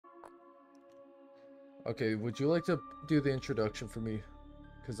Okay, would you like to do the introduction for me?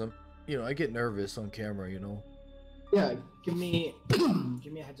 Because I get nervous on camera. Yeah, give me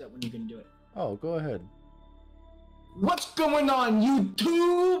give me a heads up when you can do it. Oh, go ahead. What's going on,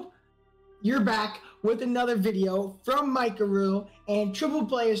 YouTube? You're back with another video from Mickaroo, and Triple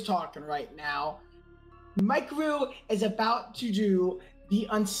Play is talking right now. Mickaroo is about to do the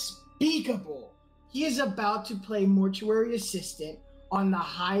unspeakable. He is about to play Mortuary Assistant on the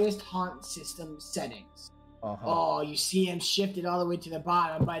highest haunt system settings. Oh, you see him shifted all the way to the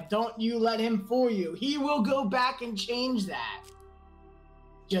bottom, but don't you let him fool you. He will go back and change that.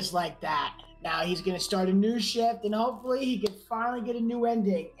 Just like that. Now he's going to start a new shift, and hopefully he can finally get a new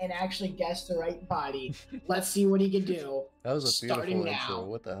ending and actually guess the right body. Let's see what he can do. That was a beautiful intro.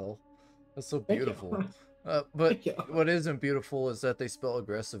 What the hell? That's so beautiful. But what isn't beautiful is that they spell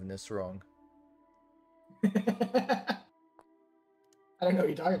aggressiveness wrong. I don't know what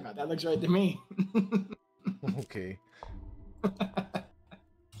you're talking about. That looks right to me. Okay.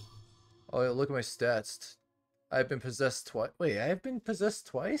 Oh, look at my stats. I've been possessed twice. Wait, I've been possessed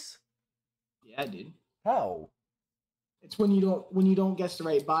twice? Yeah, dude. How? It's when you don't guess the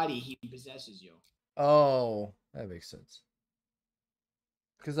right body, he possesses you. Oh, that makes sense.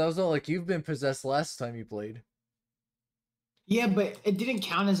 Because I was all like, you've been possessed last time you played. Yeah, but it didn't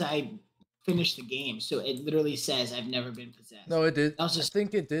count as I finished the game, so it literally says I've never been possessed. No, it did. I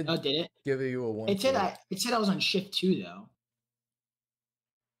think it did. Oh, did it? Give you a 1. It said I was on shift 2 though.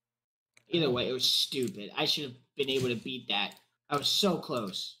 Either way, it was stupid. I should have been able to beat that. I was so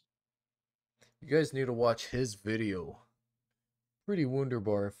close. You guys need to watch his video. Pretty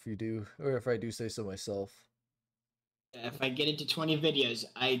wunderbar if you do, or if I do say so myself. If I get into 20 videos,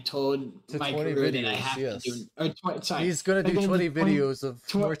 I told my crew that I have to do. Or sorry, he's gonna do 20 videos of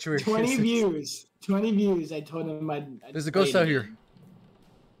Mortuary. 20 views. 20 views. I told him There's a ghost out here.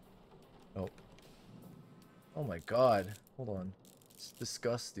 Oh. Oh my god. Hold on. It's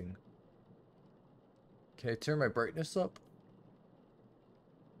disgusting. Can I turn my brightness up?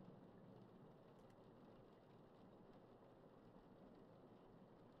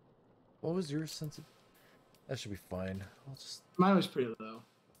 What was your sense of... That should be fine. I'll just... Mine was pretty low.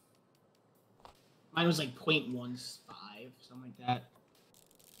 Mine was like 0.15, something like that.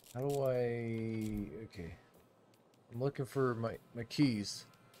 How do I... Okay. I'm looking for my keys.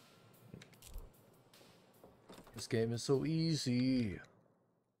 This game is so easy.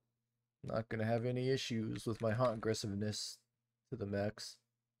 Not gonna have any issues with my haunt aggressiveness to the max.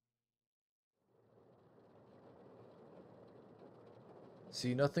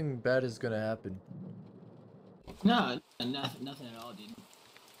 See, nothing bad is gonna happen. No, nothing at all, dude.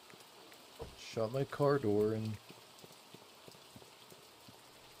 Shut my car door and...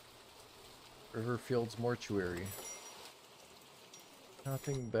 Riverfield's Mortuary.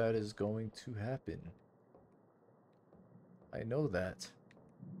 Nothing bad is going to happen. I know that.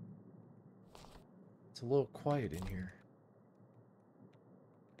 It's a little quiet in here.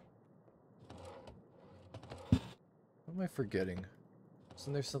 What am I forgetting?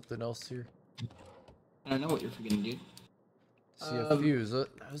 Isn't there something else here? I don't know what you're forgetting, dude. See, a fuse. That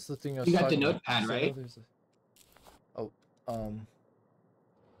was the thing I was talking about. You got the notepad, right?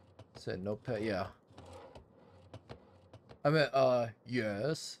 Said notepad, yeah. I meant,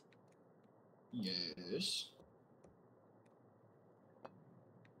 yes. Yes.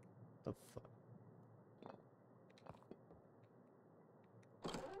 The fuck?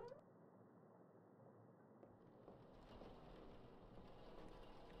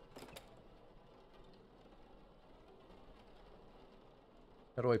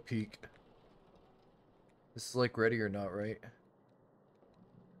 How do I peek? This is like ready or not, right?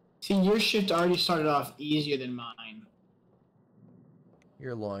 See, your shift already started off easier than mine.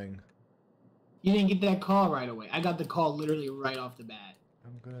 You're lying. You didn't get that call right away. I got the call literally right off the bat.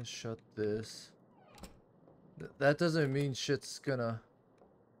 I'm gonna shut this. That doesn't mean shit's gonna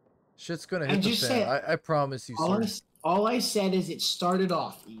hit the fan. I promise you, sir. All I said is it started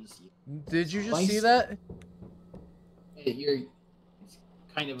off easy. Did you just see that? It's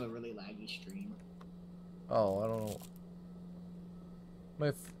kind of a really laggy stream. Oh, I don't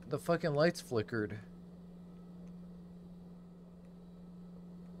know. The fucking lights flickered.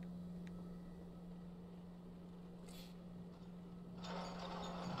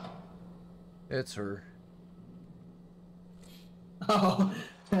 It's her. Oh.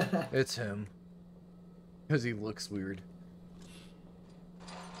 It's him. Because he looks weird.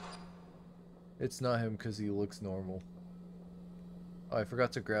 It's not him because he looks normal. Oh, I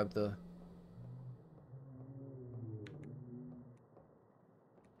forgot to grab the...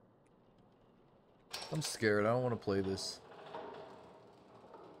 I'm scared. I don't want to play this.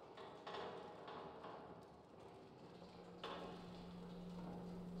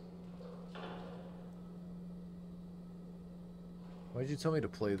 Why'd you tell me to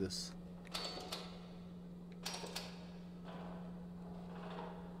play this?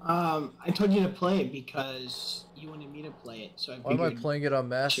 I told you to play it because you wanted me to play it, so I Why am I figured playing it on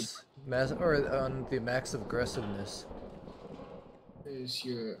mass or on the max of aggressiveness? is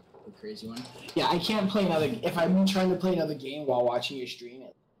your crazy one. Yeah, I can't play another. If I'm trying to play another game while watching your stream,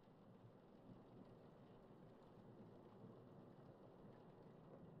 it.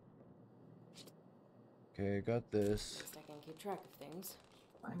 Okay, I got this. At least I can keep track of things.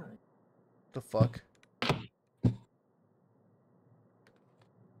 Finally. The fuck? I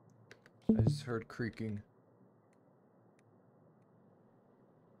just heard creaking.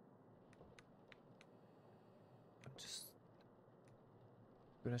 I'm just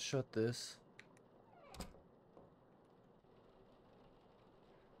gonna shut this.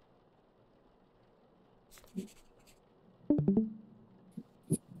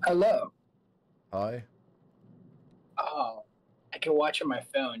 Hello. Hi. Oh, I can watch on my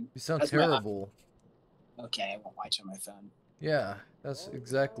phone. You sound That's terrible. Okay, I won't watch on my phone. Yeah, that's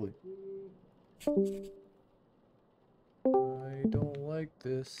exactly. I don't like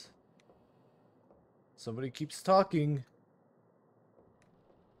this. Somebody keeps talking.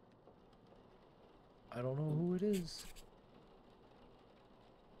 I don't know who it is.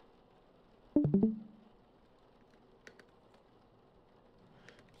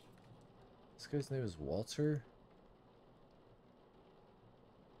 This guy's name is Walter.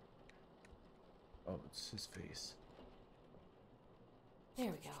 Oh, it's his face. There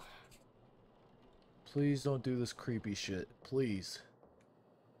we go. Please don't do this creepy shit. Please.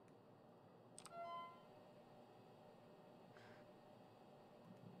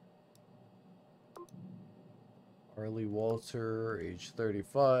 Harley Walter, age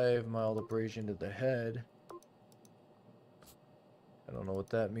 35, mild abrasion to the head. I don't know what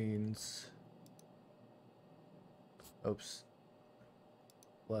that means. Oops.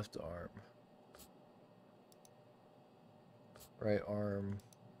 Left arm. Right arm.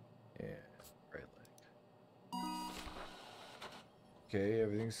 And right leg. Okay,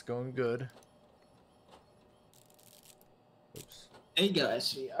 everything's going good. Oops. There you go,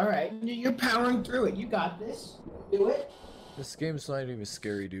 SV. All right, you're powering through it. You got this. Do it. This game's not even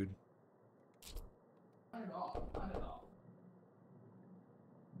scary, dude. Not at all. Not at all.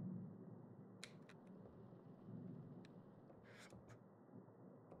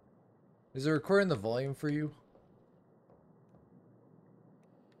 Is it recording the volume for you?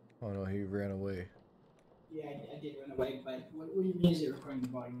 Oh no, he ran away. Yeah, I did run away, but what do you mean is it recording the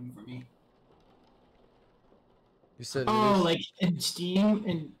volume for me? You said Oh, it is... like in Steam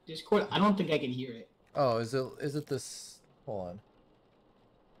and Discord? I don't think I can hear it. Oh, is it this... Hold on.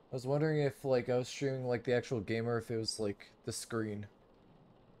 I was wondering if, like, I was streaming, like, the actual game or if it was, like, the screen.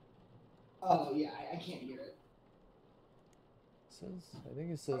 Oh, yeah, I can't hear it. It says... I think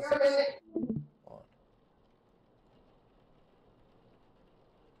it says... Hold on.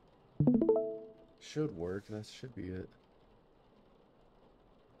 Should work. That should be it.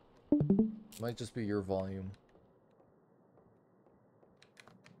 Might just be your volume.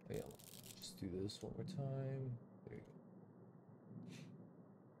 Yeah, just do this one more time. There you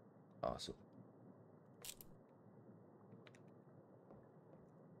go. Awesome.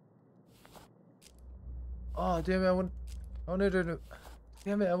 Oh, damn it, I wanted her to...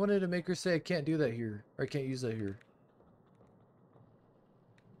 Damn it, I wanted to make her say I can't do that here. Or I can't use that here.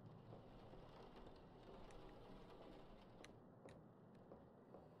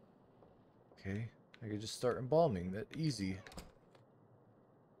 Okay, I could just start embalming. That easy.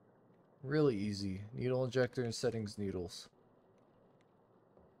 Really easy. Needle injector and settings needles.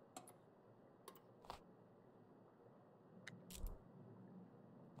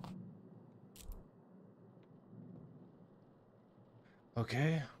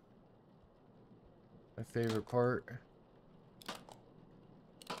 Okay. My favorite part.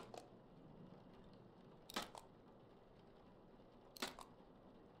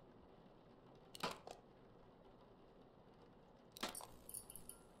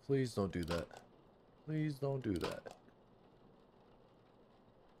 Please don't do that. Please don't do that.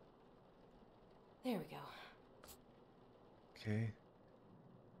 There we go. Okay.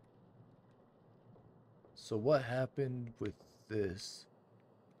 So what happened with this?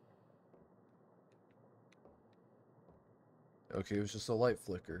 Okay, it was just a light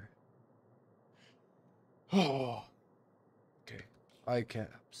flicker. Oh. Okay. Eye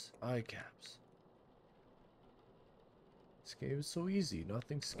caps. Eye caps. This game is so easy.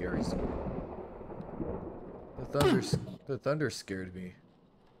 Nothing scares me. The thunder scared me.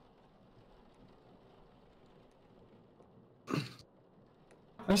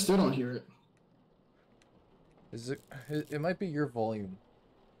 I still don't hear it. Is it? It might be your volume.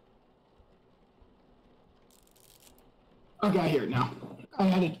 Okay, I hear it now. I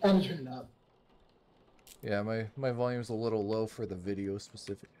had to turn it up. Yeah, my volume's a little low for the video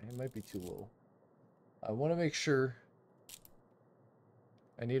specific. It might be too low. I want to make sure.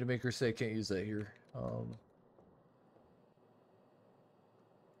 I need to make her say I can't use that here.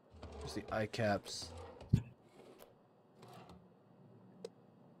 There's the eye caps.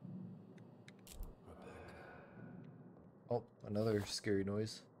 Oh, another scary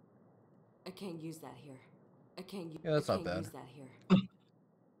noise. I can't use that here. I can't. Yeah, that's I not can't bad. use that here.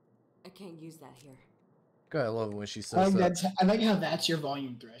 I can't use that here. God, I love it when she I says like that. I like how that's your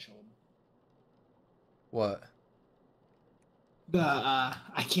volume threshold. What? The I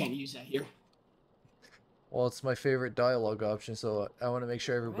can't use that here. Well, it's my favorite dialogue option, so I want to make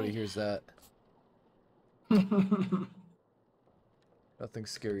sure everybody Right. hears that. Nothing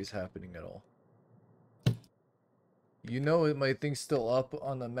scary is happening at all. You know my thing's still up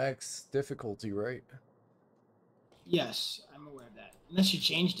on the max difficulty, right? Yes, I'm aware of that. Unless you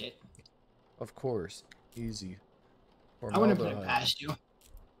changed it. Of course. Easy. I wouldn't put it Formaldehyde. past you. And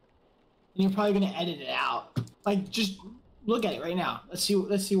you're probably gonna edit it out. Like, just look at it right now. Let's see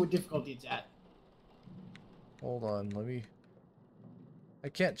what difficulty it's at. Hold on, let me... I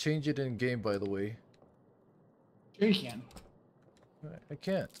can't change it in game, by the way. Sure you can. I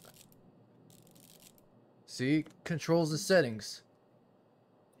can't. See? Controls the settings.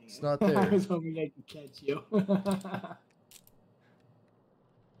 It's not I there. was hoping I could catch you.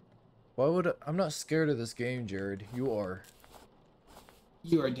 Why would I'm not scared of this game, Jared. You are.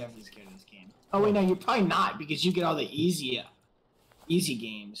 You are definitely scared of this game. Oh wait, no, you're probably not because you get all the easy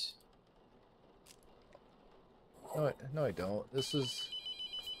games. No, I don't. This is...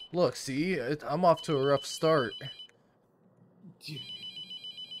 Look, see? I'm off to a rough start.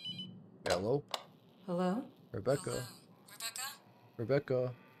 Hello? Hello? Rebecca. Hello,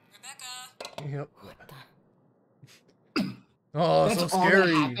 Rebecca. Rebecca? Rebecca? Yep. What the? Oh, That's so all that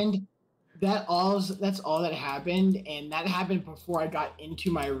scary. happened. That's all that happened, and that happened before I got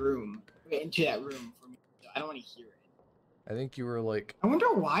into my room, into that room for me. So I don't want to hear it. I think you were like... I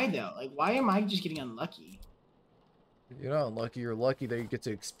wonder why though. Like, why am I just getting unlucky? You're not unlucky. You're lucky that you get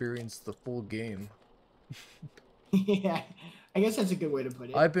to experience the full game. Yeah, I guess that's a good way to put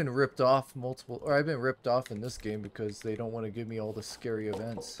it. I've been ripped off I've been ripped off in this game because they don't want to give me all the scary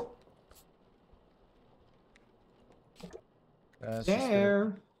events.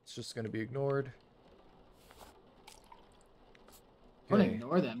 It's just gonna be ignored. Don't Okay,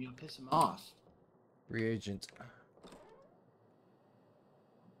 ignore them. You'll piss them off. reagent.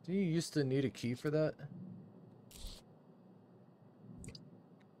 Do you used to need a key for that?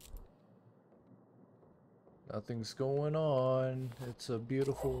 Nothing's going on. It's a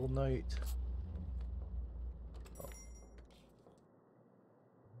beautiful night. Oh.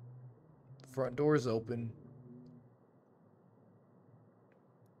 Front door's open.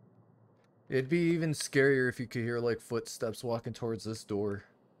 It'd be even scarier if you could hear like footsteps walking towards this door.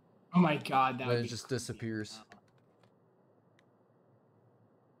 Oh my god, that Then would it be just creepy. disappears.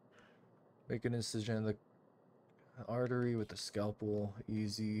 Make an incision in the artery with the scalpel.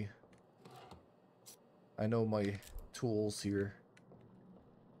 Easy. I know my tools here.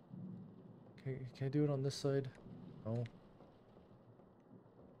 Okay, can I do it on this side? No.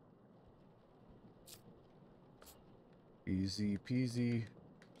 Easy peasy.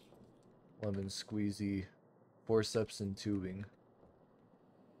 Lemon squeezy. Forceps and tubing.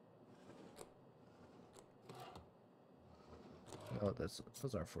 Oh, those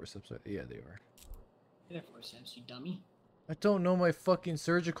aren't forceps. Yeah, they are. Get it for a sense, you dummy. I don't know my fucking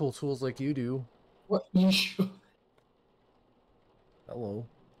surgical tools like you do. What you should. Hello.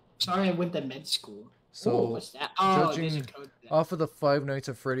 Sorry, I went to med school. So, Ooh, what's that? Oh, there's a judging code for that. off of the Five Nights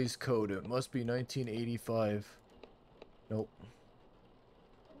at Freddy's code, it must be 1985. Nope.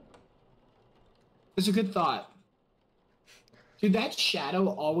 It's a good thought. Dude, that shadow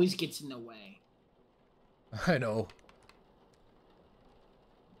always gets in the way. I know.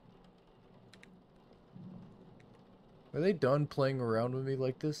 Are they done playing around with me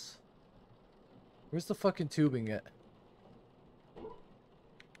like this? Where's the fucking tubing at?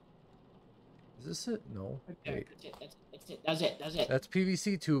 Is this it? No. Okay, Wait. that's it. That's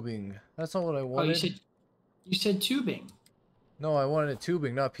PVC tubing. That's not what I Oh, wanted. you said tubing. No, I wanted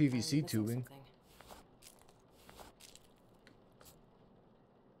tubing, not I'm PVC missing tubing. something.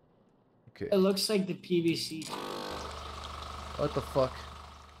 Okay. It looks like the PVC. What the fuck?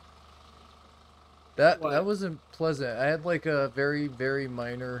 That What? wasn't pleasant. I had like a very, very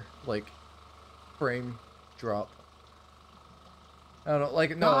minor like frame drop. I don't know, like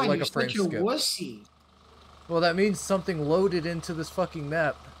no, God, like you're a frame such a skip. wussy. Well, that means something loaded into this fucking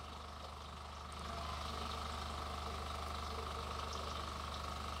map.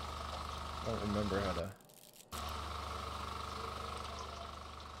 I don't remember how to...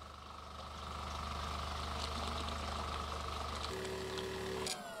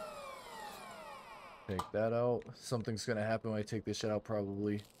 Take that out. Something's gonna happen when I take this shit out,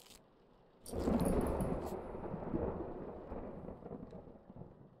 probably.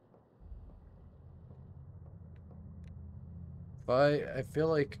 I feel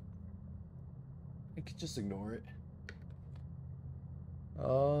like I could just ignore it.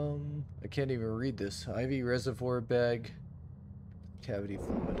 I can't even read this. IV reservoir bag, cavity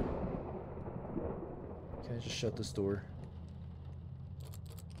fluid. Can I just shut this door?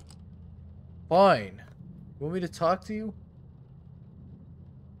 Fine. You want me to talk to you?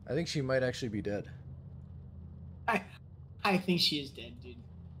 I think she might actually be dead. I think she is dead, dude.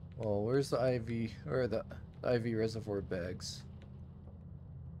 Well, where's the IV or the IV reservoir bags?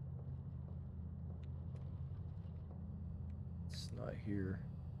 It's not here.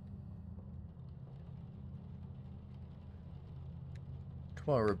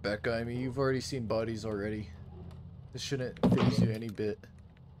 Come on, Rebecca. I mean, you've already seen bodies already. This shouldn't faze you any bit.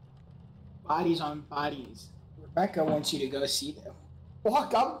 Bodies on bodies. Rebecca wants you to go see them.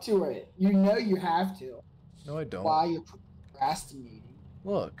 Walk up to it. You know you have to. No, I don't. While you're procrastinating.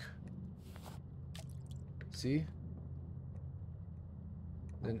 Look. See?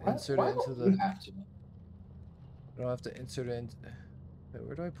 Then Why- insert why it into don't the... you have to? I don't have to insert it into... Wait,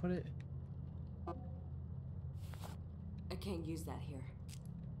 where do I put it? I can't use that here.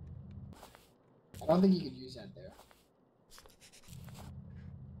 I don't think you could use that there.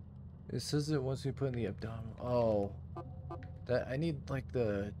 It says it wants me to put in the abdominal. Oh. That, I need like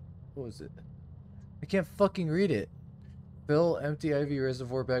the... What was it? I can't fucking read it. Fill empty IV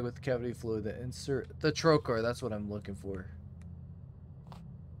reservoir bag with cavity fluid. Then insert the trocar. That's what I'm looking for.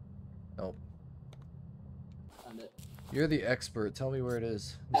 Nope. Found it. You're the expert. Tell me where it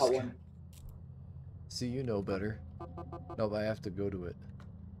is. That one. See, you know better. Nope, I have to go to it.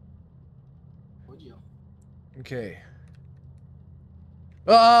 Would you? Okay.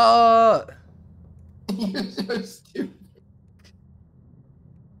 Ah! You're so stupid.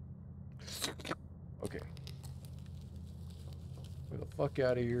 Okay. Get the fuck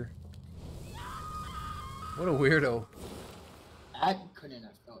out of here. What a weirdo. That couldn't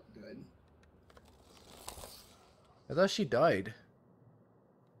have felt good. I thought she died.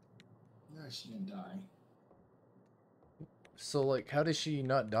 No, she didn't die. So, like, how did she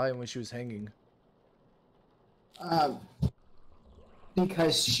not die when she was hanging?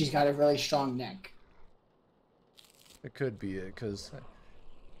 Because she's got a really strong neck. It could be it, because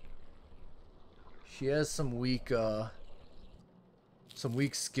she has some weak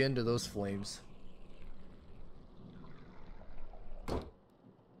skin to those flames.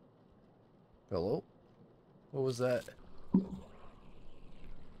 Hello? What was that?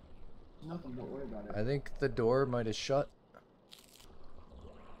 Nothing, don't worry about it. I think the door might have shut.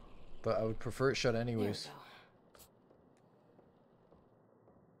 But I would prefer it shut anyways. There we go.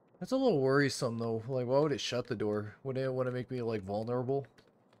 That's a little worrisome though. Like, why would it shut the door? Wouldn't it want to make me like vulnerable?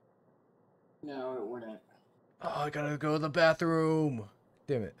 No, it wouldn't. Oh, I gotta go to the bathroom.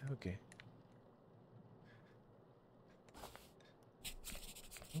 Damn it. Okay.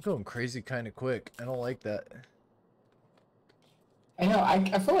 I'm going crazy kind of quick. I don't like that. I know,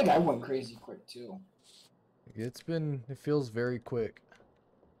 I feel like I went crazy quick too. It feels very quick.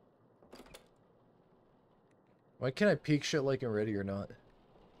 Why can't I peek shit like I'm ready or not?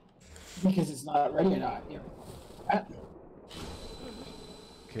 Because it's not ready or not. Yeah.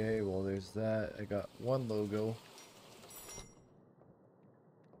 Okay, well there's that. I got one logo.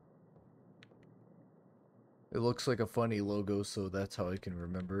 It looks like a funny logo, so that's how I can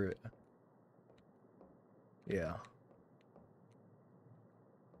remember it. Yeah.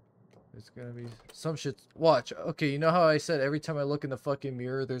 There's gonna be some shit. Watch. Okay, you know how I said every time I look in the fucking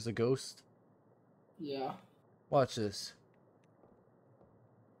mirror there's a ghost? Yeah. Watch this.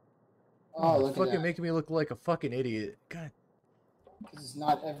 Oh, look at fucking that. making me look like a fucking idiot. God, Because it's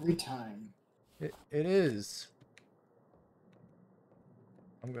not every time. it is.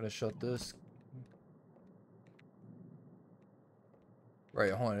 I'm gonna shut this.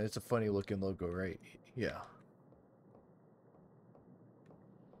 Right, hold on. It's a funny looking logo, right? Yeah.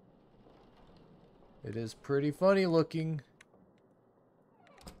 It is pretty funny looking.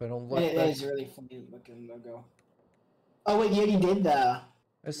 If I don't look It back. is a really funny looking logo. Oh wait, you already did the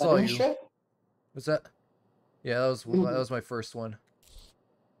I saw lettering you. strip? What's that? Yeah, that was my first one.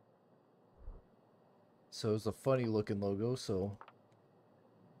 So it's a funny looking logo, so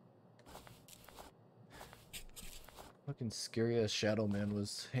Fucking scary ass shadow man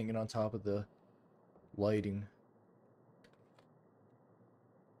was hanging on top of the lighting.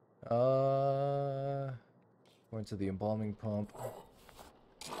 Went to the embalming pump.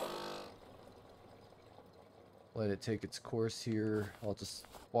 Let it take its course here. I'll just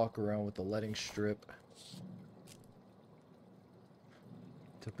walk around with the letting strip.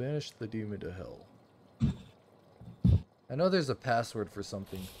 To banish the demon to hell. I know there's a password for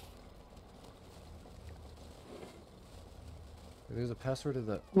something. There's a password to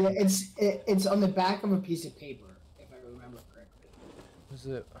that. Yeah, it's on the back of a piece of paper, if I remember correctly. Is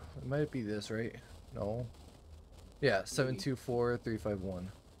it? It might be this, right? No. Yeah,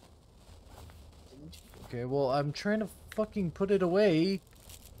 724351. Okay, well, I'm trying to fucking put it away.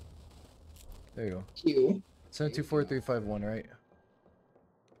 There you go. Q. 724351, right?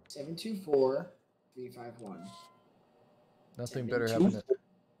 724351. Nothing better happened.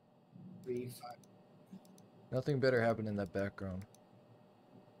 35. Nothing better happened in that background.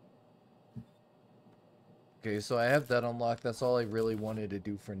 Okay, so I have that unlocked. That's all I really wanted to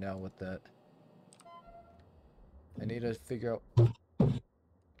do for now with that. I need to figure out...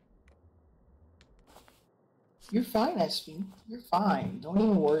 You're fine, SP. You're fine. Don't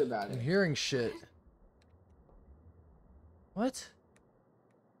even worry about I'm it. hearing shit. What?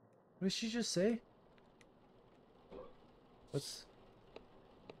 What did she just say? What's...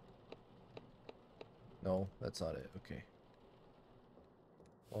 No, that's not it. Okay.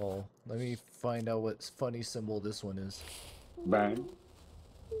 Well, let me find out what funny symbol this one is. Bang.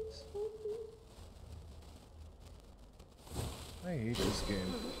 I hate this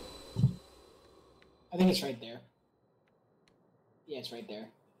game. I think it's right there. Yeah, it's right there.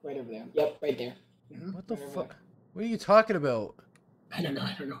 Right over there. Yep, right there. What the Right over fuck? there. What are you talking about? I don't know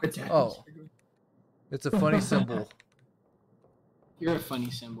what's happening. Oh. It's a funny symbol. You're a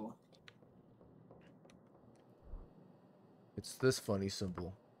funny symbol. It's this funny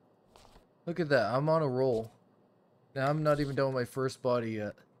symbol. Look at that. I'm on a roll. Now I'm not even done with my first body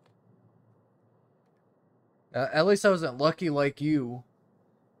yet. At least I wasn't lucky like you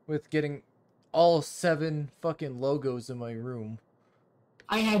with getting all 7 fucking logos in my room.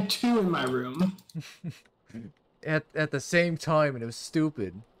 I had 2 in my room. At the same time, and it was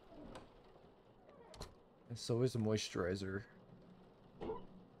stupid. And so is a moisturizer.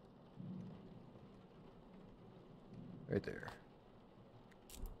 Right there.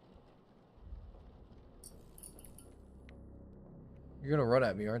 You're gonna run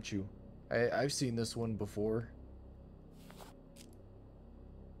at me, aren't you? I've seen this one before.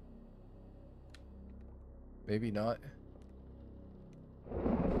 Maybe not.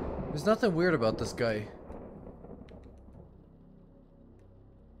 There's nothing weird about this guy.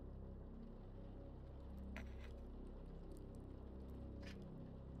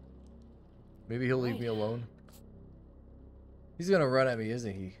 Maybe he'll leave me alone. He's gonna run at me,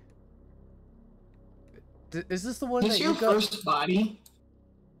 isn't he? Is this the one Is that your you got? first body?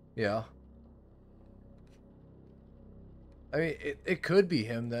 Yeah. I mean, it could be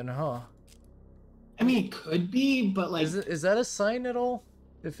him then, huh? I mean, it could be, but like... Is that a sign at all?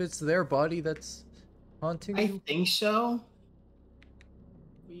 If it's their body that's haunting I you? think so.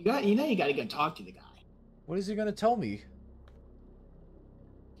 You gotta go talk to the guy. What is he gonna tell me?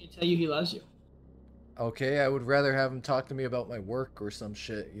 He'll tell you he loves you. Okay, I would rather have him talk to me about my work or some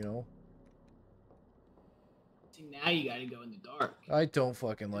shit, you know? See, now you gotta go in the dark. I don't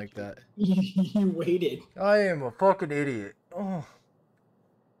fucking like that. You waited. I am a fucking idiot. Oh.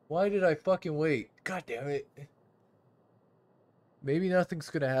 Why did I fucking wait? God damn it. Maybe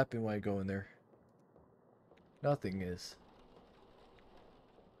nothing's gonna happen when I go in there. Nothing is.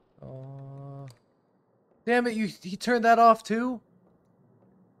 Damn it, you turned that off too?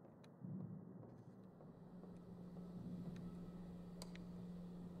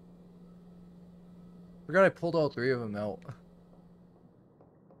 Forgot I pulled all 3 of them out.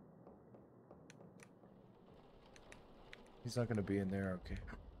 He's not gonna be in there, okay.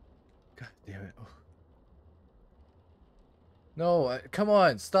 God damn it. Oh. No, come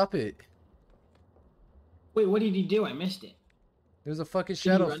on, stop it. Wait, what did he do? I missed it. There's a fucking he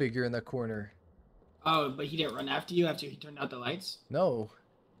shadow run? figure in that corner. Oh, but he didn't run after you after he turned out the lights? No,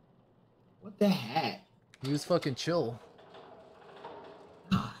 What the heck? he was fucking chill.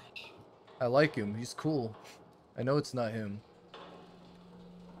 Gosh. I like him, he's cool. I know it's not him.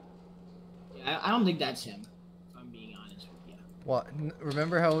 Yeah, I don't think that's him, if I'm being honest with you. What?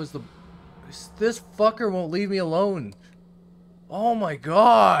 Remember how it was the... This fucker won't leave me alone. Oh my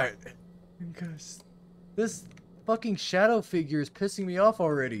god. Because this fucking shadow figure is pissing me off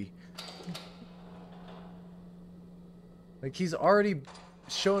already. Like, he's already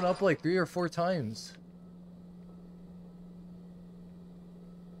shown up like 3 or 4 times.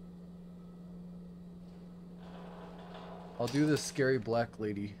 I'll do this scary black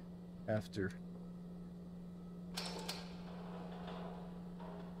lady after.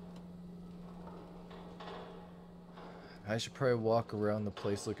 I should probably walk around the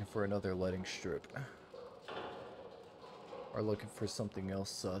place looking for another lighting strip. Or looking for something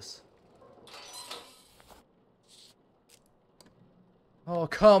else sus. Oh,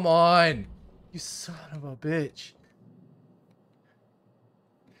 come on! You son of a bitch.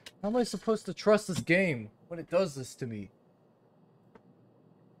 How am I supposed to trust this game when it does this to me?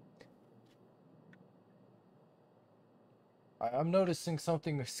 I'm noticing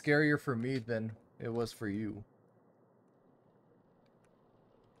something scarier for me than it was for you.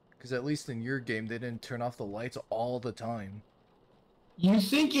 Because at least in your game, they didn't turn off the lights all the time. You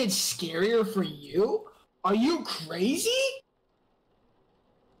think it's scarier for you? Are you crazy?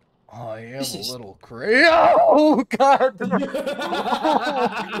 I am a little crazy. Oh, God!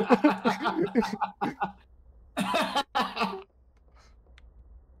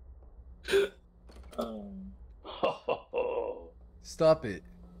 Stop it.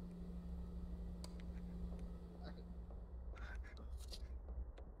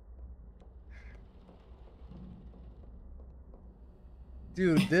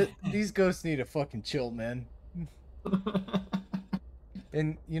 Dude, these ghosts need to fucking chill, man.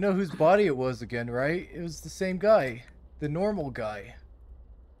 And you know whose body it was again, right? It was the same guy. The normal guy.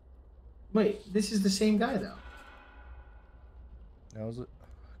 Wait, this is the same guy, though. That was it.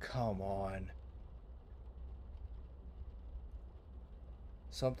 Come on.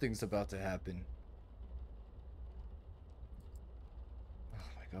 Something's about to happen. Oh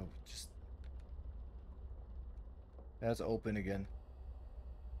my god, just... That's open again.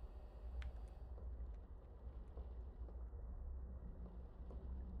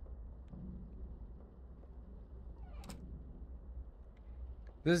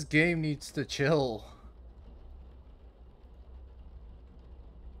 This game needs to chill.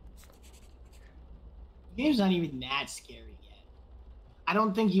 The game's not even that scary yet. I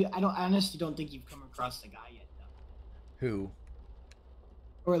honestly don't think you've come across the guy yet, though. Who?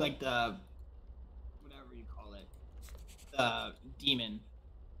 Or like the, whatever you call it, the demon.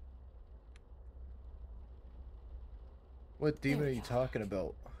 What demon are you talking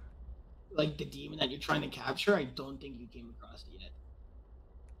about? Like the demon that you're trying to capture, I don't think you came across it yet.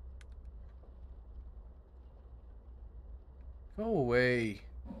 Go away.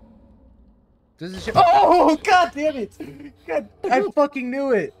 This is oh, god damn it! God, I fucking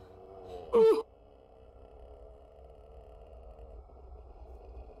knew it!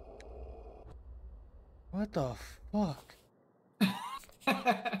 What the fuck?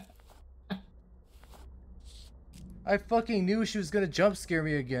 I fucking knew she was gonna jump scare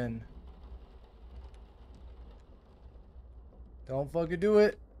me again. Don't fucking do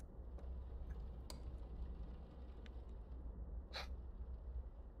it.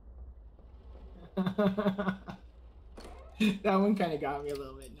 That one kind of got me a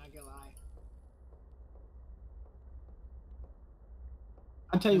little bit, not gonna lie.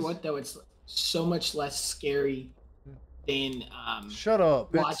 I'll tell you what, though, it's so much less scary than shut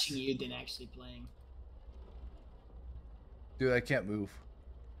up, watching you than actually playing. Dude, I can't move.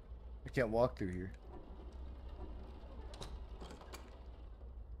 I can't walk through here.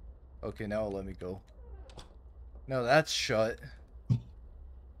 Okay, now it'll let me go. No, that's shut.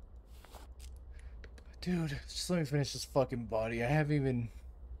 Dude, just let me finish this fucking body. I haven't even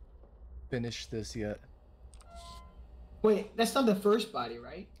finished this yet. Wait, that's not the first body,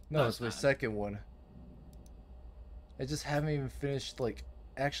 right? No, it's my second one. I just haven't even finished, like,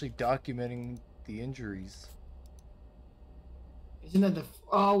 actually documenting the injuries. Isn't that the...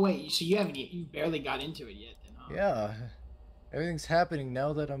 Oh, wait, so you barely got into it yet, then, huh? Yeah. Everything's happening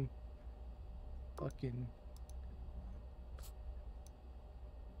now that I'm fucking...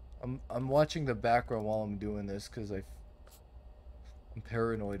 I'm watching the background while I'm doing this because I'm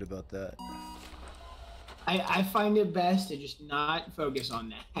paranoid about that. I find it best to just not focus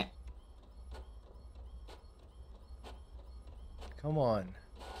on that. Come on.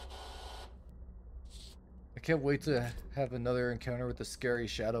 I can't wait to have another encounter with the scary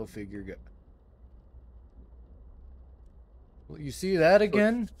shadow figure. Well, you see that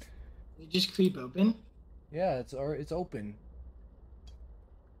again? Did it just creep open? Yeah, it's open.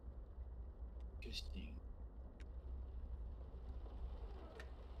 Interesting.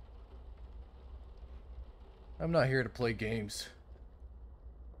 I'm not here to play games.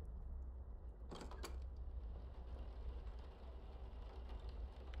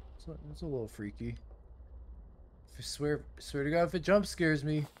 It's a little freaky. I swear to God, if it jump scares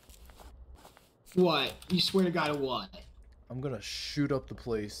me, What? You swear to God what? I'm gonna shoot up the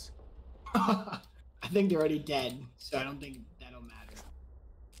place. I think they're already dead, so I don't think that'll matter.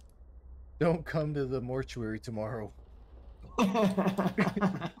 Don't come to the mortuary tomorrow.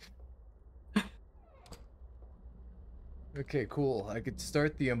 Okay, cool. I could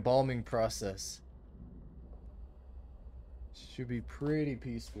start the embalming process. Should be pretty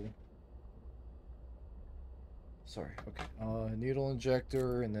peaceful. Sorry, okay. Needle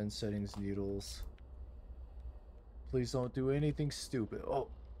injector and then settings needles. Please don't do anything stupid. Oh,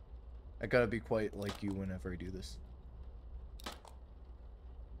 I gotta be quiet like you whenever I do this.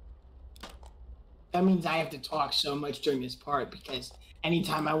 That means I have to talk so much during this part because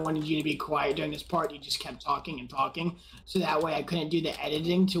anytime I wanted you to be quiet during this part, you just kept talking and talking. So that way I couldn't do the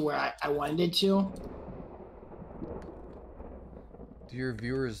editing to where I wanted it to. Do your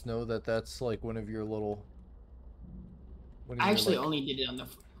viewers know that that's like one of your little... I actually only did it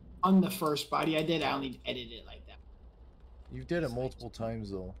on the first body I did. I only edited it like that. You did it multiple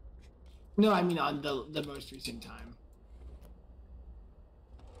times though. No, I mean on the most recent time.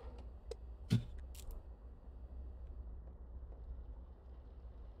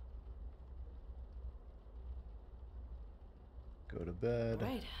 Go to bed.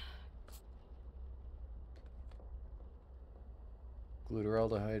 Right.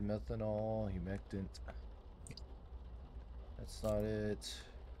 Glutaraldehyde, methanol, humectant. That's not it.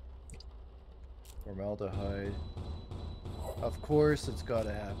 Formaldehyde. Of course, it's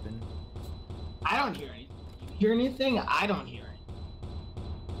gotta happen. I don't hear anything. You hear anything? I don't hear it.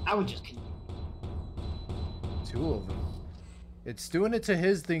 I would just continue. Two of them. It's doing it to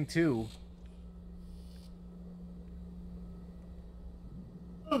his thing too.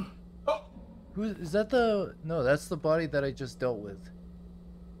 Who is that? No, that's the body that I just dealt with,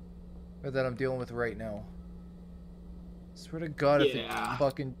 or that I'm dealing with right now. Swear to God, if it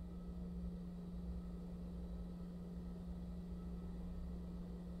fucking...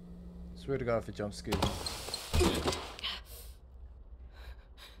 Swear to God, if it jump scares me.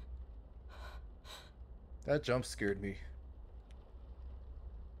 That jump scared me.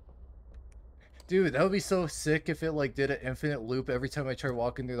 Dude, that would be so sick if it like did an infinite loop every time I tried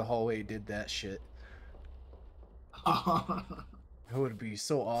walking through the hallway. It did that shit. It would be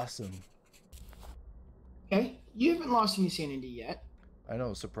so awesome. Okay, you haven't lost any sanity yet. I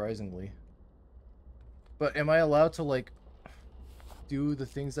know, surprisingly. But am I allowed to like do the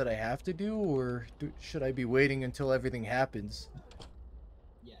things that I have to do, or should I be waiting until everything happens?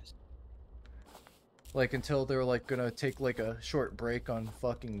 Yes. Like until they're like gonna take like a short break on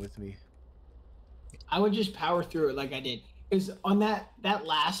fucking with me. I would just power through it like I did. Because on that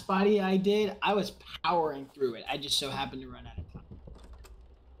last body I did, I was powering through it. I just so happened to run out of time.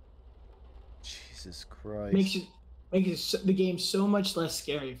 Jesus Christ. Makes the game so much less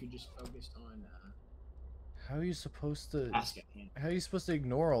scary if you're just focused on how are you supposed to task at hand. How are you supposed to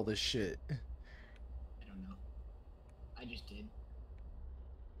ignore all this shit? I don't know. I just did.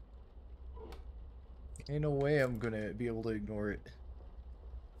 Ain't no way I'm gonna be able to ignore it.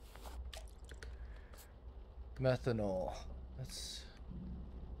 Methanol. That's...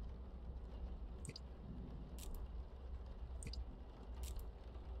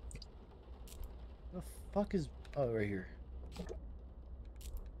 The fuck is... Oh, right here.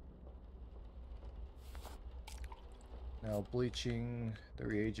 Now bleaching, the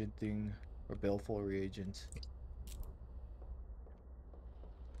reagent thing, or baleful reagent.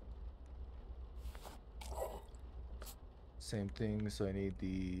 Same thing, so I need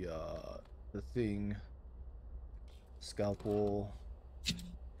the thing. Scalpel.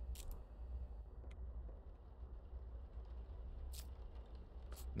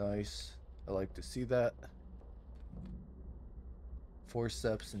 Nice. I like to see that.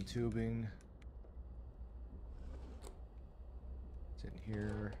 Forceps and tubing. It's in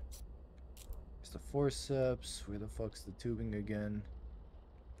here. It's the forceps. Where the fuck's the tubing again?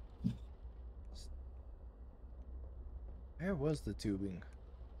 Where was the tubing?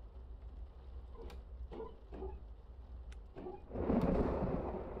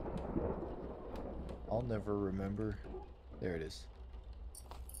 I'll never remember. There it is.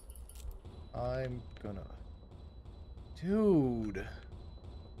 I'm gonna... Dude!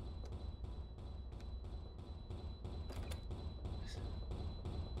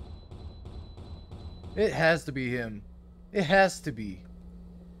 It has to be him. It has to be.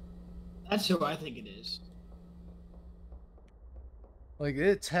 That's who I think it is. Like,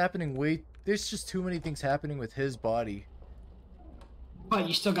 it's happening way... There's just too many things happening with his body. But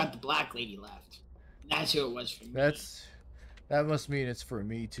you still got the black lady left. That's who it was for me. That must mean it's for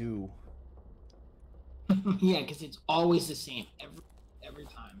me, too. Yeah, because it's always the same. Every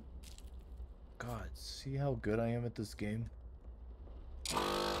time. God, see how good I am at this game?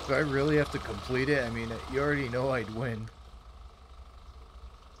 Do I really have to complete it? I mean, you already know I'd win.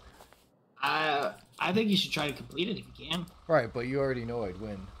 I think you should try to complete it if you can. Right, but you already know I'd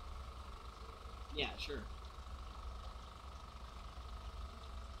win. Yeah, sure.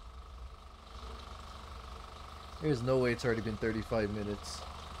 There's no way it's already been 35 minutes.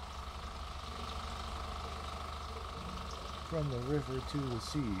 From the river to the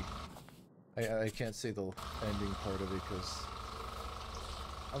sea. I can't say the ending part of it because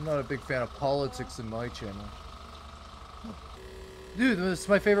I'm not a big fan of politics in my channel. Dude, this is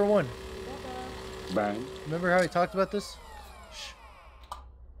my favorite one. Bang. Remember how I talked about this? Shh.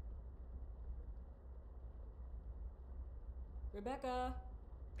 Rebecca.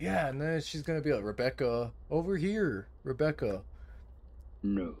 Yeah, and then she's gonna be like, Rebecca, over here, Rebecca.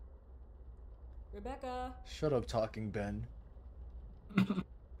 No. Rebecca. Shut up, talking Ben. I'm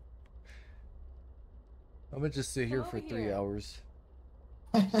gonna just sit here Come for over 3 here. hours.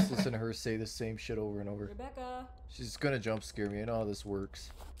 Just listen to her say the same shit over and over. Rebecca. She's gonna jump scare me. I know how this works.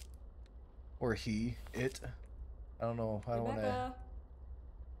 Or he, it. I don't know. I don't wanna.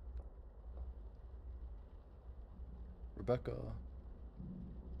 Rebecca. Rebecca.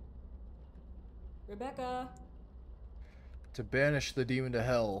 Rebecca. To banish the demon to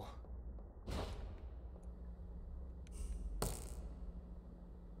hell.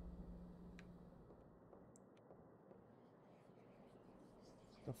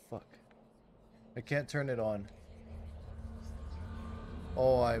 The fuck? I can't turn it on.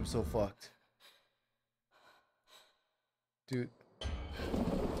 Oh, I'm so fucked. Dude.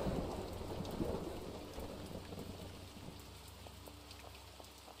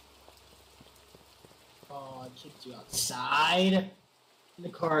 Oh, I kicked you outside. In the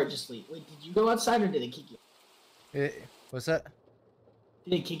car, just leave. Wait, did you go outside or did they kick you? What's that?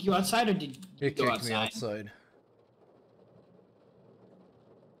 Did they kick you outside or did you It go kicked outside? me outside.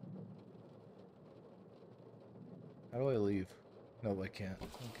 How do I leave? No, I can't.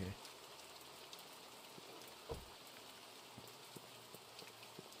 Okay.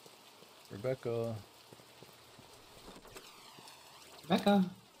 Rebecca. Rebecca.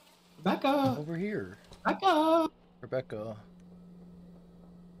 Rebecca. Over here. Rebecca. Rebecca.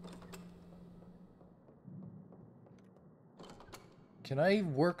 Can I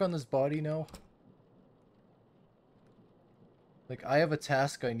work on this body now? Like, I have a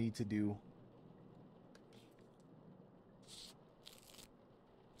task I need to do.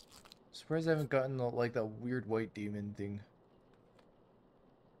 Surprised I haven't gotten the, like, that weird white demon thing.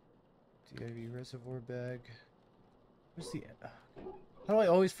 DIV reservoir bag. Where's the... How do I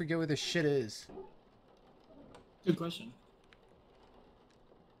always forget where this shit is? Good question.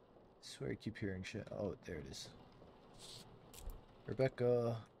 I swear I keep hearing shit. Oh, there it is.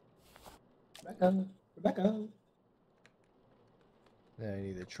 Rebecca. Rebecca. Rebecca. Then I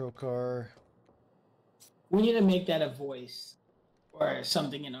need a trocar. We need to make that a voice or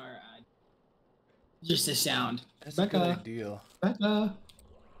something in our just a sound. That's a Rebecca. good idea. Rebecca.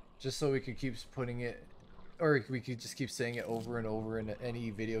 Just so we could keep putting it, or we could just keep saying it over and over in any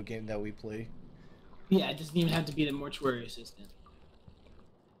video game that we play. Yeah, it doesn't even have to be the mortuary assistant.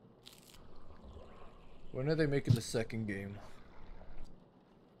 When are they making the second game?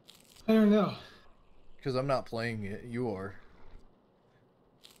 I don't know. Because I'm not playing it. You are.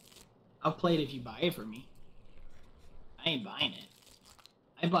 I'll play it if you buy it for me. I ain't buying it.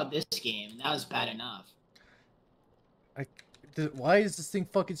 I bought this game, and that was bad enough. Why is this thing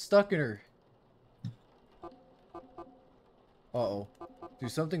fucking stuck in her? Uh-oh.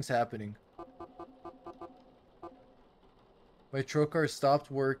 Dude, something's happening. My trocar stopped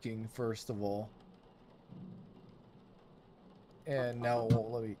working, first of all. And now it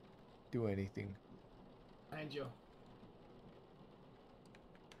won't let me do anything. Behind you.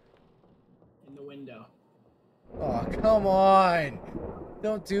 In the window. Oh, come on!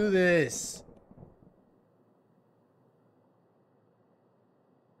 Don't do this!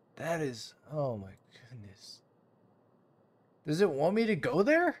 That is... Oh my goodness. Does it want me to go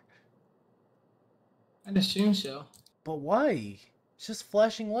there? I'd assume so. But why? It's just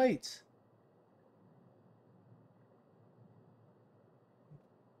flashing lights.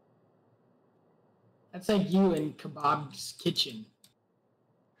 That's like you in Kebab's kitchen.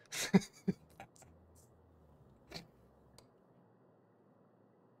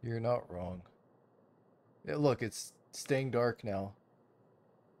 You're not wrong. Yeah, look, it's staying dark now.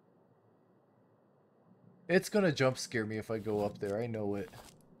 It's gonna jump scare me if I go up there. I know it.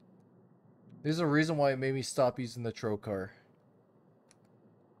 There's a reason why it made me stop using the trocar.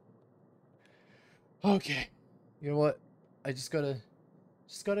 Okay. You know what? I just gotta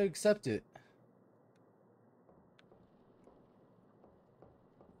accept it.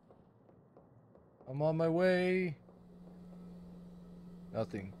 I'm on my way.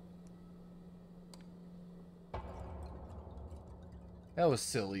 Nothing. That was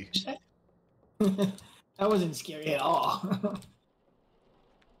silly. That wasn't scary at all.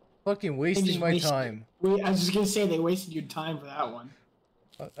 Fucking They wasting just my wasted- time. I was just gonna say they wasted your time for that one.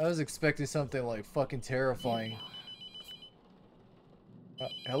 I was expecting something like fucking terrifying.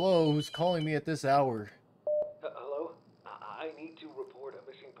 Hello, who's calling me at this hour? Hello? I need to report a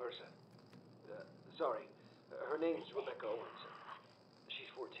missing person. Sorry. Her name's Rebecca Owens. She's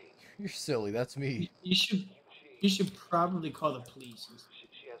 14. You're silly, that's me. You should probably call the police.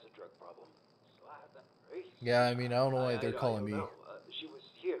 She has a drug problem. Yeah, I mean, I don't know why they're calling me. She was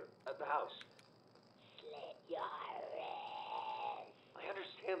here at the house. I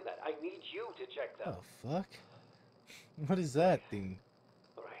understand that. I need you to check them. Oh, fuck? What is that thing?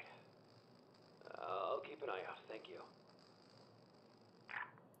 All right. I'll keep an eye out. Thank you.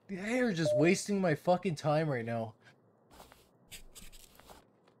 You're just wasting my fucking time right now.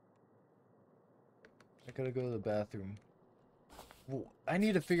 I gotta go to the bathroom. Well, I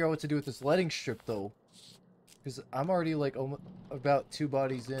need to figure out what to do with this lighting strip, though. Because I'm already, like, about 2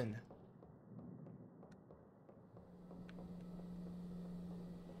 bodies in.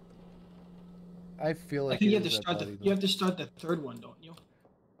 I feel like I think it is that body, you have to start the third one, don't you?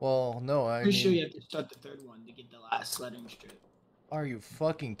 Well, no, I Pretty sure mean... you have to start the third one to get the last sledding strip. Are you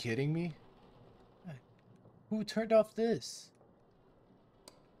fucking kidding me? Who turned off this?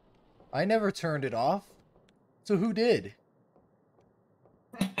 I never turned it off. So who did?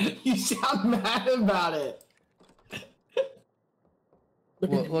 You sound mad about it.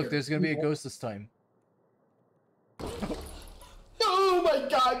 Well, look, there's gonna be a ghost this time. Oh my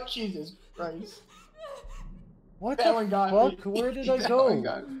god, Jesus Christ. What That the one got fuck? me. Where did I That go? one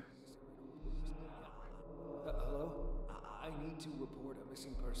got me. Hello? I need to report a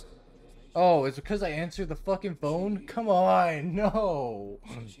missing person. Oh, it's because I answered the fucking phone? Come on, no.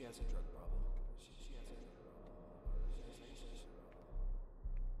 She has a drug problem.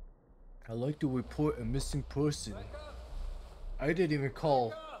 I like to report a missing person. I didn't even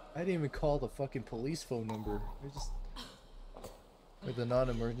call the fucking police phone number. I just... Or the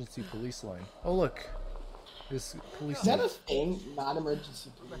non-emergency police line. Oh, look. This police Is that a line. thing?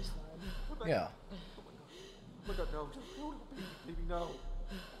 Non-emergency police line? Yeah. Oh my god, no. No, baby, no.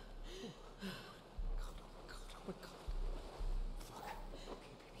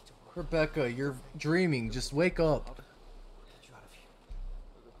 Rebecca, you're dreaming. Just wake up. Get you out of here.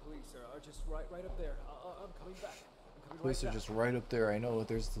 The police are just right up there. I'm coming back. I'm coming Police right are back. just right up there. I know.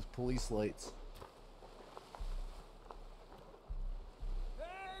 There's the police lights.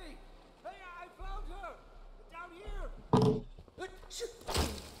 Hey! Hey, I found her! Down here!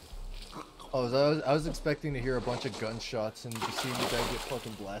 Oh, I was expecting to hear a bunch of gunshots and to see the guy get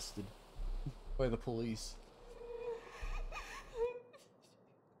fucking blasted by the police.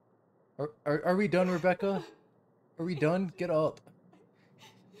 Are we done, Rebecca? Are we done? Get up.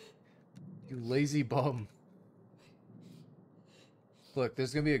 You lazy bum. Look,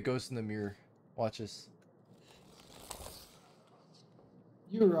 there's gonna be a ghost in the mirror. Watch this.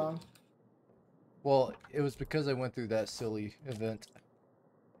 You were wrong. Well, it was because I went through that silly event.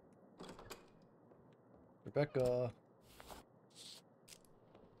 Rebecca.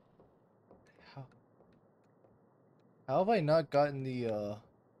 How have I not gotten the,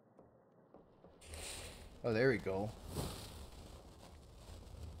 Oh, there we go.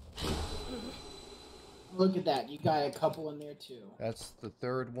 Look at that. You got a couple in there too. That's the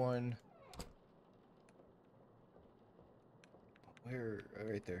third one. Where?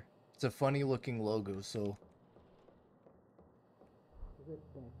 Right there. It's a funny looking logo, so...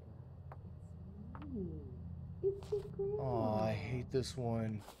 Oh, I hate this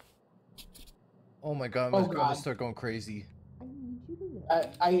one. Oh my god, I'm gonna start going crazy.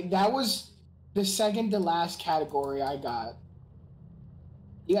 That was the second to last category I got.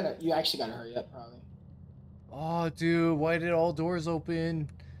 You actually gotta hurry up, probably. Oh, dude, why did all doors open?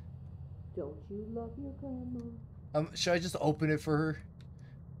 Don't you love your grandma? Should I just open it for her?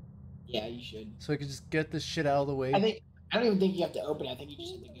 Yeah, you should. So I can just get this shit out of the way? I don't even think you have to open it. I think you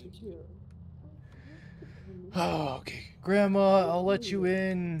just have to go to it. Oh, okay. Grandma, I'll let you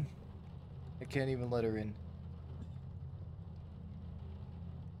in. I can't even let her in.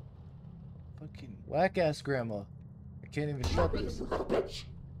 Fucking whack-ass grandma. I can't even shut this.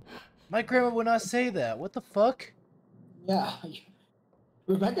 My grandma would not say that. What the fuck? Yeah.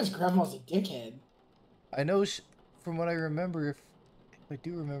 Rebecca's grandma's a dickhead. I know from what I remember, if I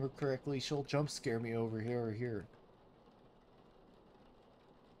do remember correctly, she'll jump scare me over here or here.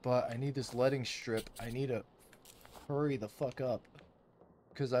 But I need this lighting strip. I need to hurry the fuck up.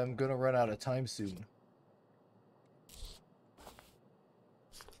 because I'm gonna run out of time soon.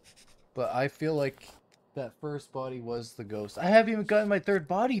 But I feel like that first body was the ghost. I haven't even gotten my third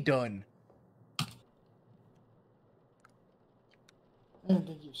body done. I don't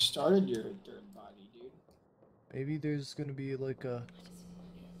think you started your third body, dude. Maybe there's gonna be like a...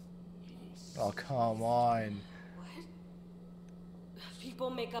 Oh, come on. What? People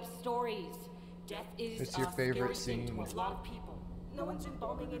make up stories. Death is What's your favorite scary thing scene? to a lot of people. No one's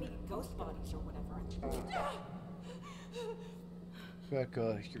embalming any ghost bodies or whatever.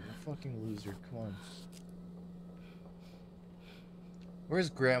 Becca, you're a fucking loser. Come on. Where's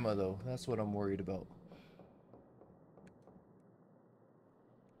Grandma, though? That's what I'm worried about.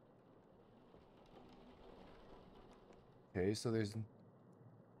 Okay, so there's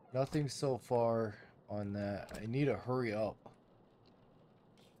nothing so far on that. I need to hurry up.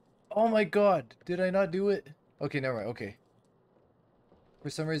 Oh my god! Did I not do it? Okay, never mind. Okay. For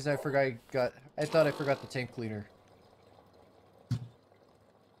some reason, I forgot I thought I forgot the tank cleaner.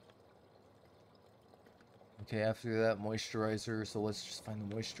 Okay, after that, moisturizer. So let's just find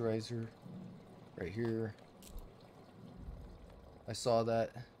the moisturizer. Right here. I saw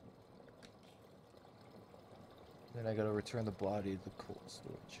that. Then I gotta return the body to the cold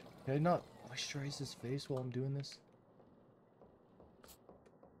storage. Can I not moisturize his face while I'm doing this?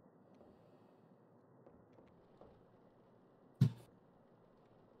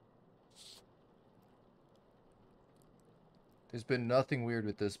 There's been nothing weird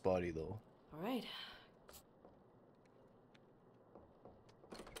with this body, though. All right.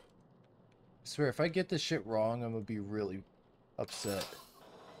 I swear, if I get this shit wrong, I'm gonna be really upset.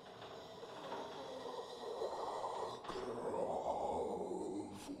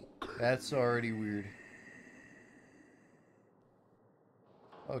 That's already weird.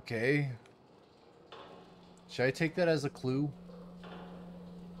 Okay. Should I take that as a clue?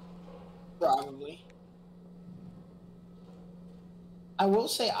 Probably. I will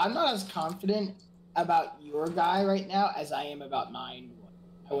say I'm not as confident about your guy right now as I am about mine.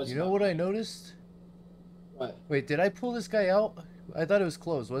 You know what I noticed? What? Wait, did I pull this guy out? I thought it was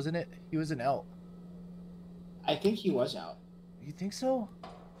closed, wasn't it? He wasn't out. I think he was out. You think so?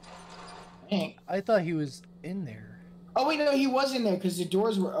 I think. I thought he was in there. Oh wait, no, he was in there because the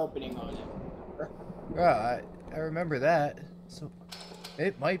doors were opening on him. Right, I remember that. So,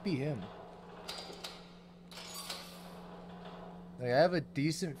 it might be him. Like, I have a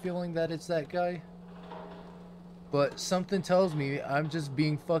decent feeling that it's that guy. But something tells me I'm just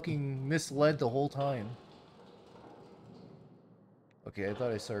being fucking misled the whole time. Okay, I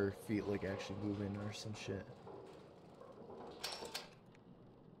thought I saw her feet like actually moving or some shit.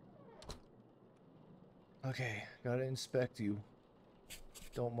 Okay, gotta inspect you.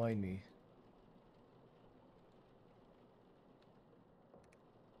 Don't mind me.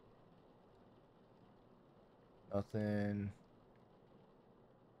 Nothing.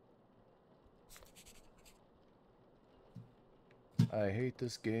 I hate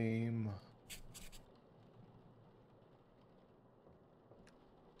this game.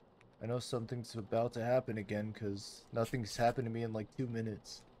 I know something's about to happen again because nothing's happened to me in like 2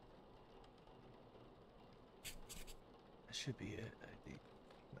 minutes. That should be it, I think.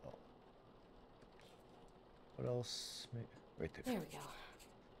 No. What else? Right there. There we go.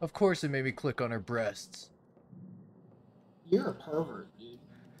 Of course it made me click on her breasts. You're a pervert, dude.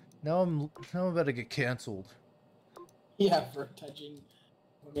 Now I'm about to get canceled. Yeah, for touching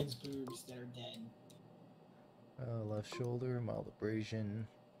women's boobs that are dead. Left shoulder, mild abrasion.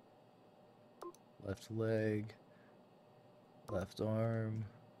 Left leg. Left arm.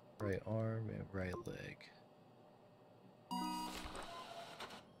 Right arm, and right leg.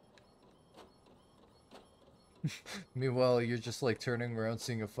 Meanwhile, you're just like turning around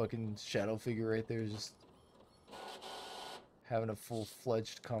seeing a fucking shadow figure right there, just having a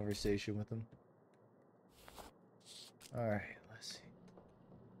full-fledged conversation with him. Alright, let's see.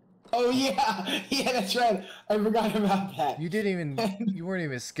 Oh yeah, yeah, that's right. I forgot about that. You didn't even, you weren't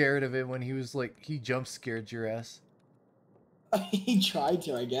even scared of it when he was like, he jump scared your ass. He tried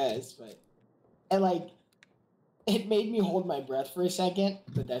to, I guess, but and like it made me hold my breath for a second,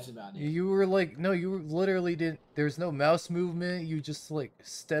 but that's about it. You were like, no, you were literally didn't, there's no mouse movement, you just like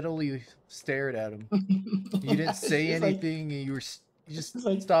steadily stared at him. You didn't say It's anything, and you just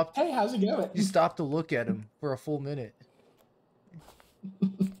like, stopped. Hey, how's it going? You stopped to look at him for a full minute.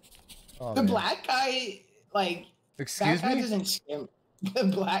 Oh, The man. black guy, like, Excuse that guy me? doesn't scare me. The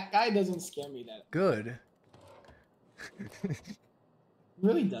black guy doesn't scare me that. Good.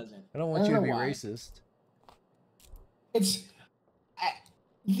 Really doesn't. I don't want you to know be why. racist. It's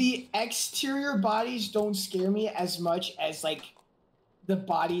the exterior bodies don't scare me as much as like the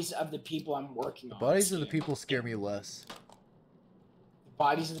bodies of the people I'm working on. Bodies of the people scare me less. The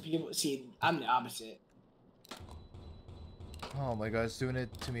bodies of the people. See, I'm the opposite. Oh my god, it's doing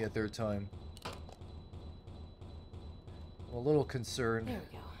it to me a third time. I'm a little concerned. There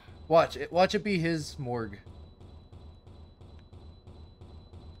we go. Watch it be his morgue.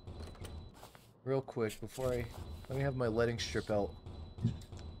 Real quick, before let me have my letting strip out.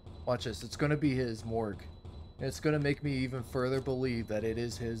 Watch this, it's gonna be his morgue. And it's gonna make me even further believe that it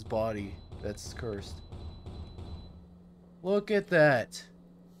is his body that's cursed. Look at that!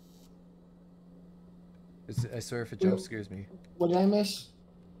 I swear if it jump scares me. What did I miss?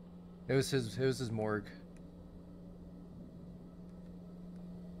 It was his morgue.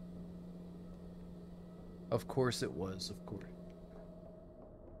 Of course it was, of course.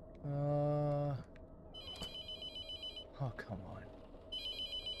 Oh, come on.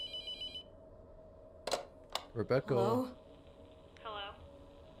 Rebecca. Hello? Hello?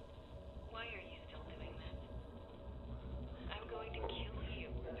 Why are you still doing this? I'm going to kill you,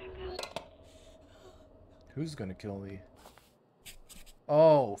 Rebecca. Who's gonna kill me?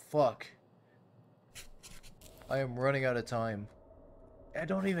 Oh, fuck. I am running out of time. I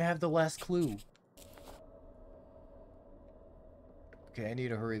don't even have the last clue. Okay, I need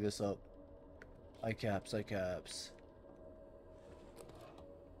to hurry this up. ICAPS, ICAPS.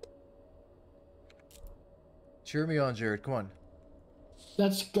 Cheer me on, Jared. Come on.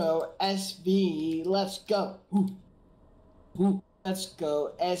 Let's go, SV. Let's go. Ooh. Ooh. Let's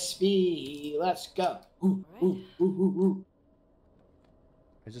go, SV. Let's go. Ooh. Ooh. Ooh. Ooh. Ooh.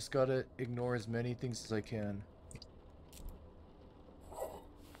 I just gotta ignore as many things as I can.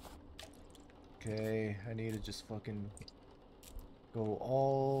 Okay, I need to just fucking go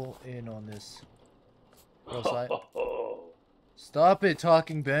all in on this. Or else Stop it,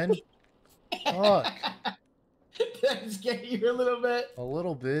 Talking Ben. Fuck. Did I scare you a little bit? A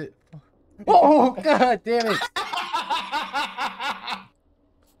little bit. Oh, god damn it.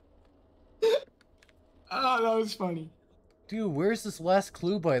 Oh, that was funny. Dude, where's this last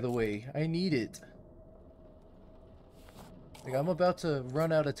clue, by the way? I need it. Like, I'm about to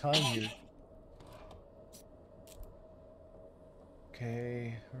run out of time here.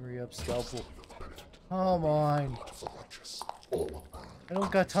 Okay, hurry up, scalpel. Come on. I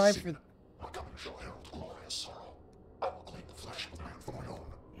don't got time for...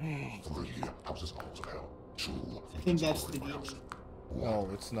 I think that's the demon. No,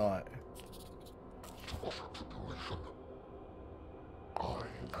 it's not.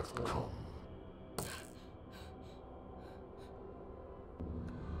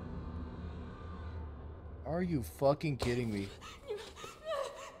 Are you fucking kidding me?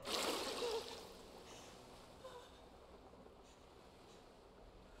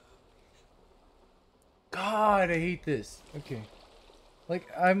 God, I hate this. Okay. Like,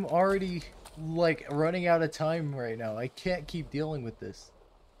 I'm already, like, running out of time right now. I can't keep dealing with this.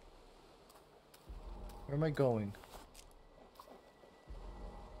 Where am I going?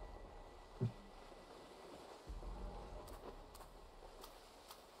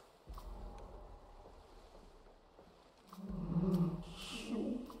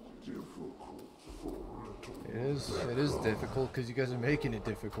 It is difficult because you guys are making it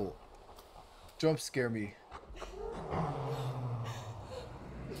difficult. Jump scare me.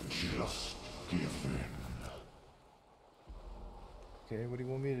 Just give in. Okay, what do you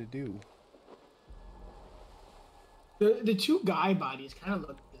want me to do? The two guy bodies kind of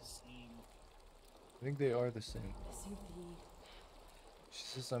look the same. I think they are the same. She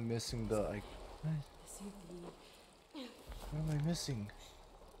says I'm missing the like. What am I missing?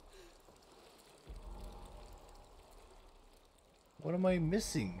 What am I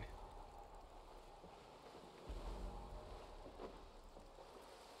missing?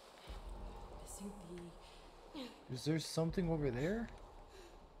 Is there something over there?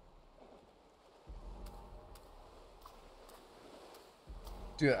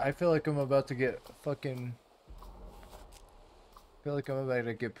 Dude, I feel like I'm about to get fucking... I feel like I'm about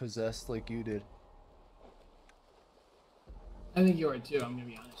to get possessed like you did. I think you are too, I'm gonna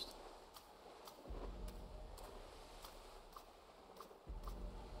be honest.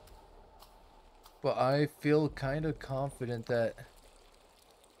 But I feel kind of confident that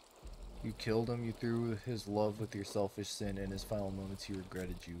you killed him, you threw his love with your selfish sin, and in his final moments he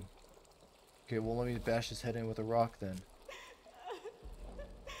regretted you. Okay, well let me bash his head in with a rock then.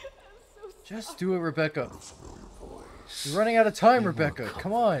 Just do it, Rebecca. You're running out of time, Rebecca.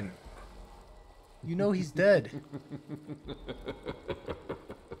 Come on. You know he's dead.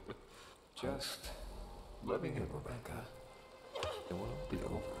 Just let me in, Rebecca. It will be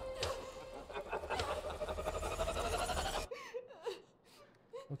over.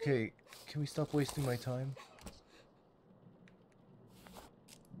 Okay, can we stop wasting my time?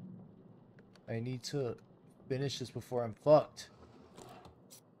 I need to finish this before I'm fucked.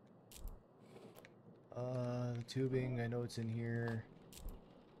 The tubing, I know it's in here.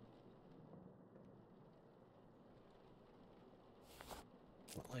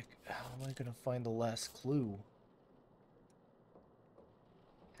 But like, how am I gonna find the last clue?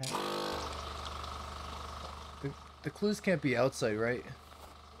 The clues can't be outside, right?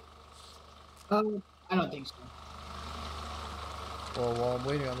 I don't think so. Well, while I'm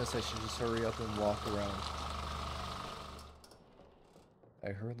waiting on this, I should just hurry up and walk around.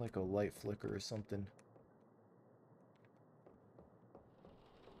 I heard like a light flicker or something.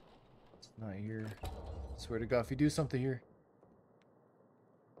 It's not here. Swear to God, if you do something here.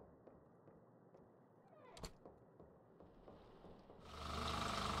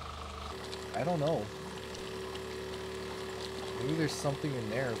 I don't know. Maybe there's something in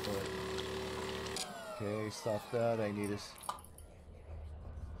there, but... Okay, stop that. I need this.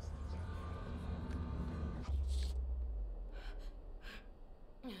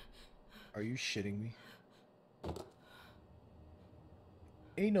 Are you shitting me?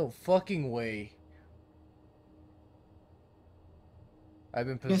 Ain't no fucking way. I've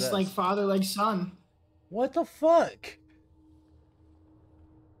been possessed. It's like father, like son. What the fuck?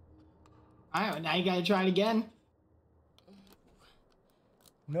 Alright, now you gotta try it again.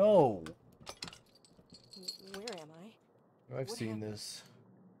 No. Where am I? I've What seen happened? this.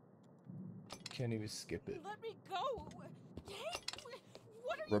 Can't even skip it. Let me go! Hey,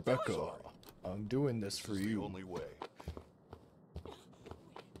 what are you Rebecca, doing? I'm doing this for The you. only way.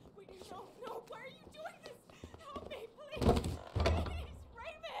 Wait, no, why are you doing this? Help me, please! Please,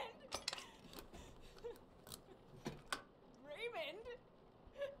 Raymond! Raymond?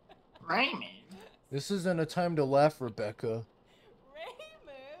 Raymond. This isn't a time to laugh, Rebecca. Raymond?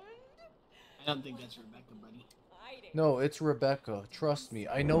 I don't think that's Rebecca, buddy. Hiding. No, it's Rebecca. Trust me,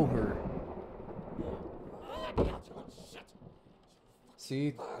 I know her.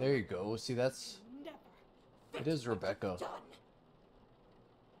 See, there you go. See, that's... Never. It is Rebecca.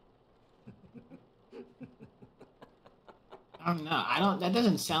 I don't know. I don't. That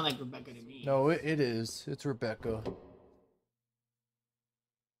doesn't sound like Rebecca to me. No, it is. It's Rebecca.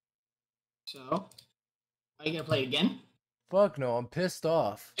 So, are you gonna play it again? Fuck no, I'm pissed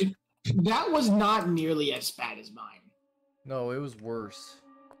off. That was not nearly as bad as mine. No, it was worse.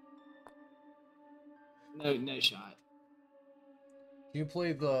 No shot. Can you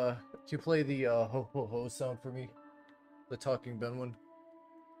play the ho ho ho sound for me? The Talking Ben one?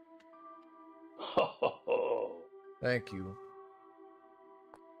 Ho ho ho. Thank you.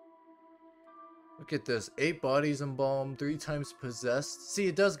 Look at this. 8 bodies embalmed, 3 times possessed. See,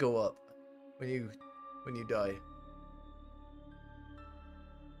 it does go up when you die.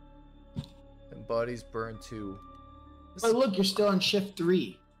 And bodies burned too. But look, you're still on shift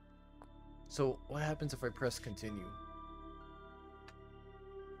 3. So what happens if I press continue?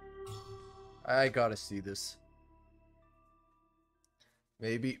 I gotta see this.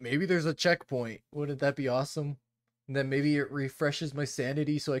 Maybe there's a checkpoint. Wouldn't that be awesome? And then maybe it refreshes my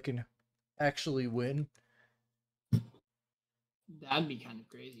sanity so I can actually win. That'd be kind of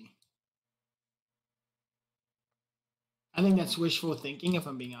crazy. I think that's wishful thinking, if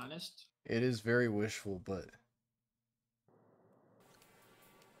I'm being honest. It is very wishful, but...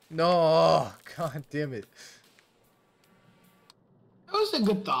 No! God damn it. That was a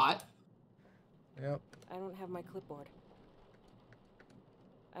good thought. Yep. I don't have my clipboard.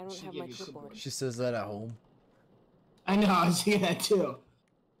 I don't Should have give my you clipboard. clipboard. She says that at home. I know, I was thinking that too.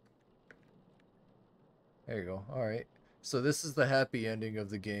 There you go. Alright. So this is the happy ending of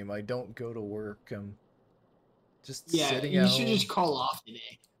the game. I don't go to work. I'm just Yeah, sitting you at should home. just call off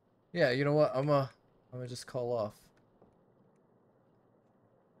today. Yeah, you know what? I'm gonna just call off.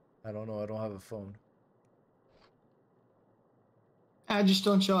 I don't know. I don't have a phone. I just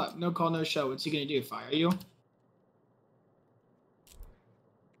don't show up. No call, no show. What's he gonna do? Fire you?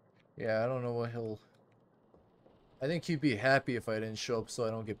 Yeah, I don't know what he'll... I think he'd be happy if I didn't show up so I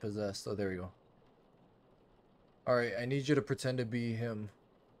don't get possessed. Oh, there we go. Alright, I need you to pretend to be him.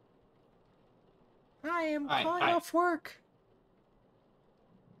 I am calling off work.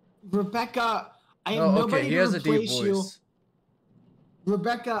 Rebecca, I have Oh, nobody okay, he to has a deep replace you. voice.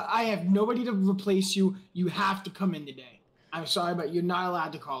 Rebecca, I have nobody to replace you. You have to come in today. I'm sorry, but you're not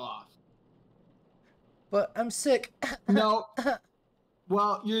allowed to call off. But I'm sick. No.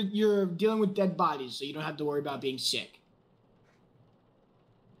 Well, you're dealing with dead bodies, so you don't have to worry about being sick.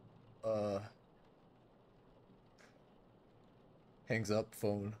 Hangs up,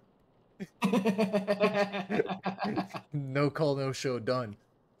 phone. No call, no show, done.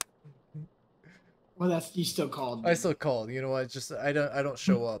 Well, that's you still called. I still called. You know what? Just I don't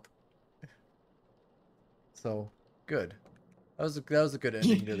show up. So good. That was a good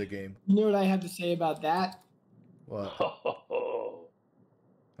ending to the game. You know what I have to say about that? What?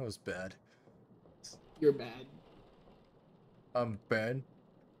 That was bad. You're bad. I'm bad.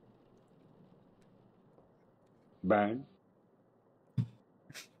 Ben?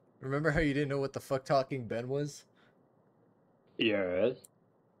 Remember how you didn't know what the fuck Talking Ben was? Yes.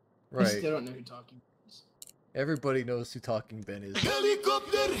 I Right. still don't know who talking is. Everybody knows who Talking Ben is.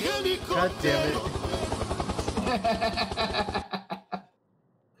 Helicopter, helicopter. God damn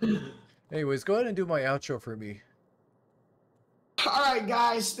it. Anyways, go ahead and do my outro for me. All right,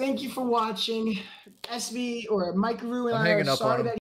 guys. Thank you for watching. SB or Mike Rue and I'm I are hanging up on sorry him. that